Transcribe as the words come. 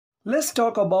Let's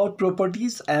talk about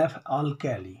properties of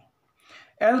alkali.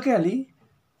 Alkali,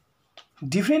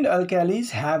 different alkalis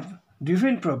have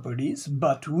different properties,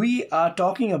 but we are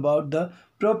talking about the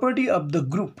property of the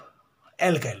group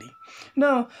alkali.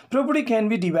 Now, property can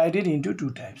be divided into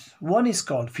two types. One is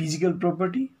called physical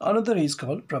property, another is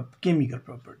called chemical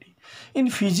property. In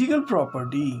physical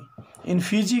property,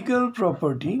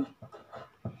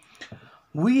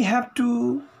 we have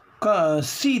to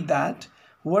see that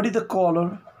what is the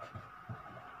color,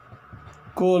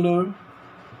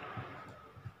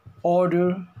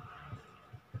 order,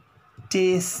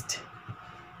 taste,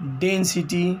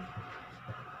 density,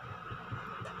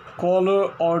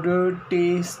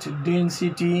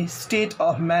 state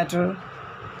of matter.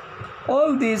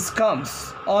 All these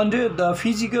comes under the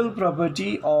physical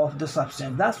property of the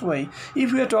substance. That's why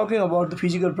if we are talking about the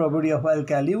physical property of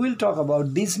alkali, we'll talk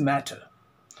about this matter,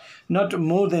 not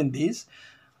more than this.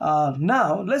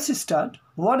 Now let's start.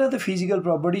 What are the physical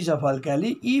properties of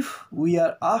alkali? If we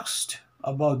are asked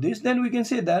about this, then we can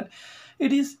say that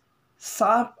it is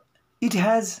sharp. It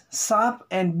has sharp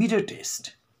and bitter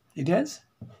taste. It has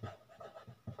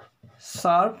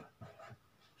sharp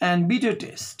and bitter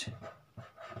taste.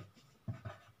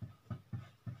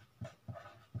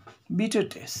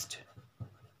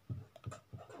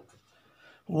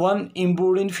 One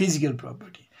important physical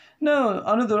property. Now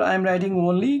another, I am writing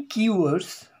only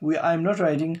keywords. I am not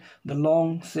writing the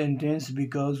long sentence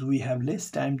because we have less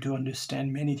time to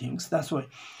understand many things. That's why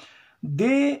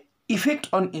they effect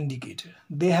on indicator.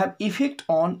 They have effect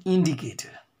on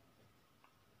indicator.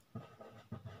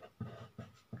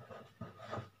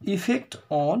 Effect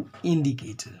on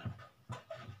indicator.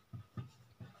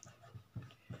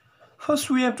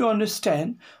 First, we have to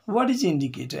understand what is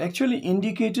indicator. Actually,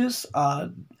 indicators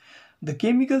are the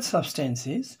chemical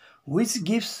substances which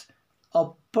gives a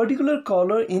particular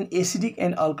color in acidic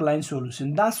and alkaline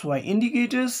solution. That's why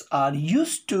indicators are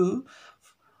used to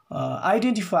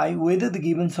identify whether the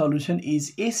given solution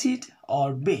is acid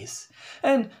or base.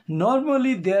 And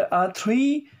normally there are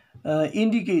three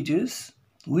indicators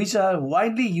which are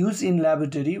widely used in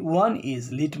laboratory. One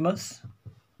is litmus,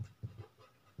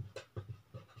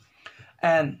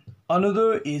 and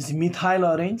another is methyl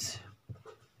orange,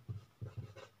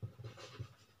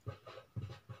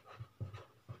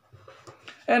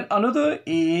 and another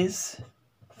is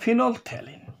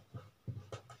phenolphthalein.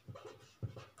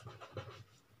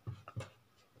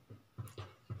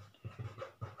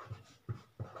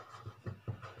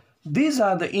 These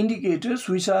are the indicators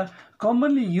which are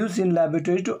commonly used in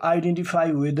laboratory to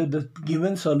identify whether the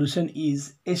given solution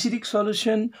is acidic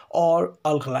solution or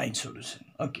alkaline solution.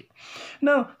 Okay.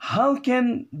 Now, how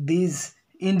can these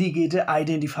indicator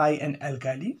identify an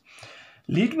alkali?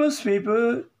 Litmus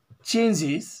paper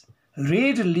changes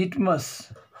red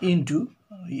litmus into,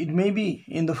 it may be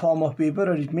in the form of paper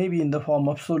or it may be in the form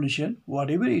of solution,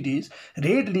 whatever it is,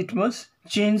 red litmus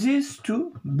changes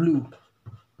to blue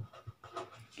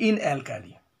in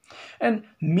alkali, and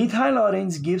methyl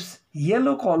orange gives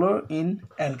yellow color in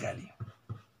alkali,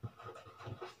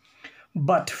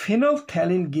 but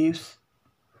phenolphthalein gives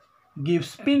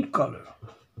pink color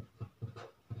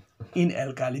in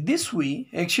alkali. This way,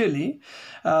 actually,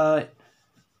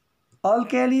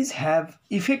 alkalis have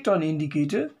effect on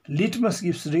indicator. Litmus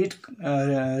gives red,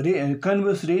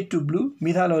 converts red to blue,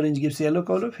 methyl orange gives yellow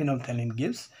color, phenolphthalein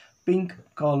gives pink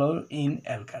color in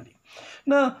alkali.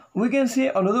 Now we can say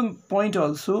another point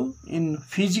also in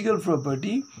physical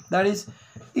property, that is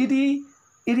it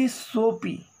is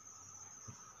soapy.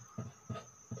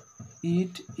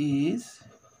 It is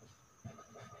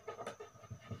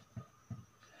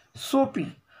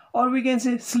soapy, or we can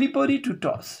say slippery to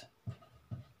toss.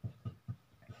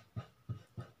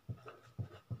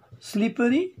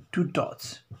 Slippery to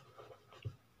toss.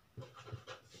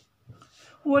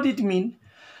 What it mean?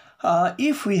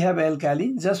 If we have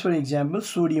alkali, just for example,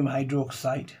 sodium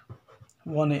hydroxide,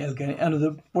 one alkali,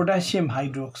 another potassium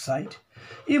hydroxide.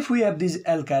 If we have this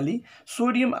alkali,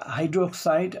 sodium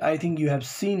hydroxide, I think you have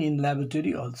seen in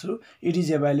laboratory also, it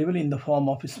is available in the form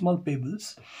of small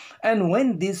pebbles. And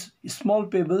when these small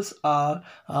pebbles are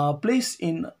placed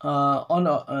in a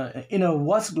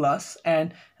wash glass,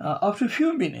 and after a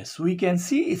few minutes, we can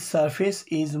see its surface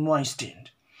is moistened.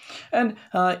 And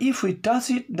if we touch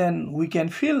it, then we can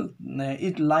feel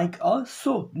it like a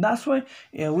soap. That's why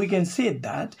we can say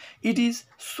that it is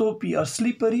soapy or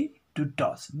slippery to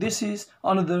toss. This is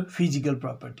another physical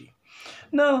property.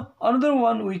 Now another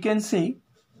one, we can say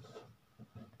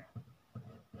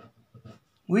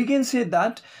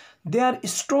that they are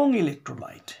strong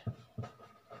electrolyte.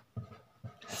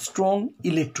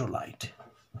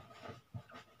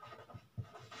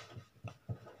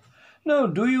 Now,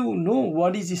 do you know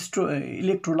what is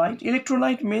electrolyte?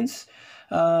 Electrolyte means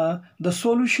the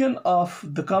solution of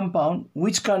the compound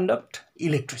which conduct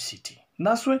electricity.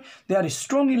 That's why there are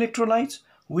strong electrolytes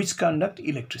which conduct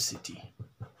electricity.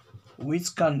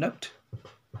 Which conduct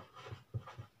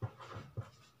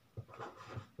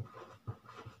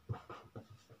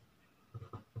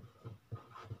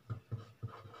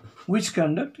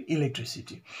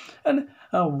electricity. And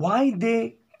why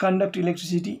they conduct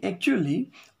electricity?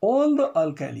 Actually, all the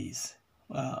alkalis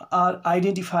are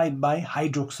identified by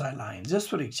hydroxyl ion. Just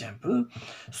for example,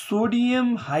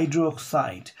 sodium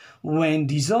hydroxide, when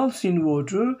dissolves in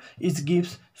water, it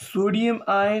gives sodium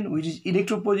ion, which is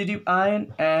electropositive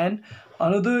ion, and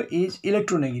another is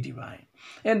electronegative ion.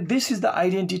 And this is the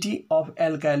identity of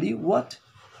alkali. What?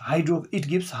 It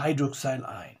gives hydroxyl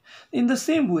ion. In the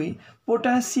same way,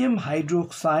 potassium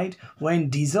hydroxide, when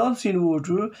dissolves in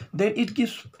water, then it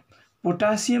gives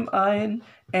potassium ion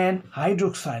and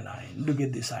hydroxyl ion. Look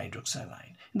at this hydroxyl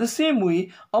ion. In the same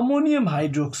way, ammonium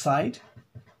hydroxide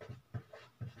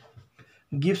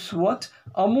gives what?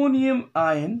 Ammonium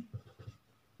ion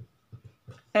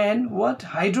and what?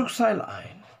 Hydroxyl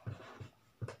ion.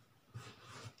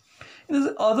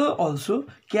 There's other also,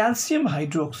 calcium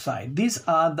hydroxide. These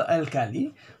are the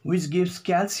alkali which gives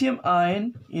calcium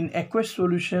ion in aqueous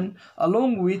solution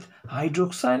along with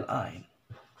hydroxyl ion.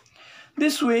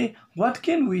 This way, what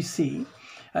can we see?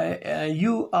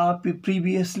 You are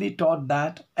previously taught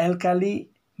that alkali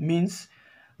means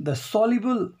the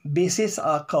soluble bases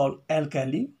are called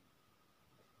alkali.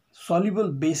 Soluble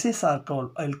bases are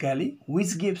called alkali,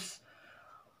 which gives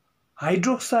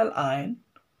hydroxyl ion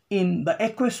in the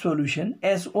aqueous solution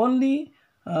as only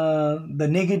the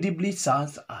negatively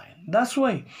charged ion. That's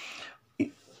why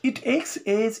it acts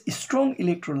as a strong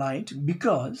electrolyte,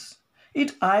 because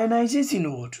it ionizes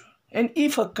in water. And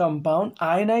if a compound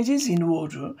ionizes in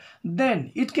water,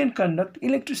 then it can conduct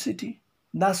electricity.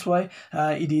 That's why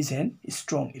it is a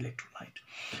strong electrolyte.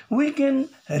 We can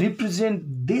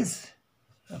represent these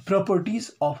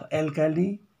properties of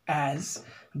alkali as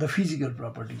the physical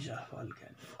properties of alkali.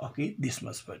 Okay, this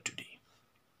much for today.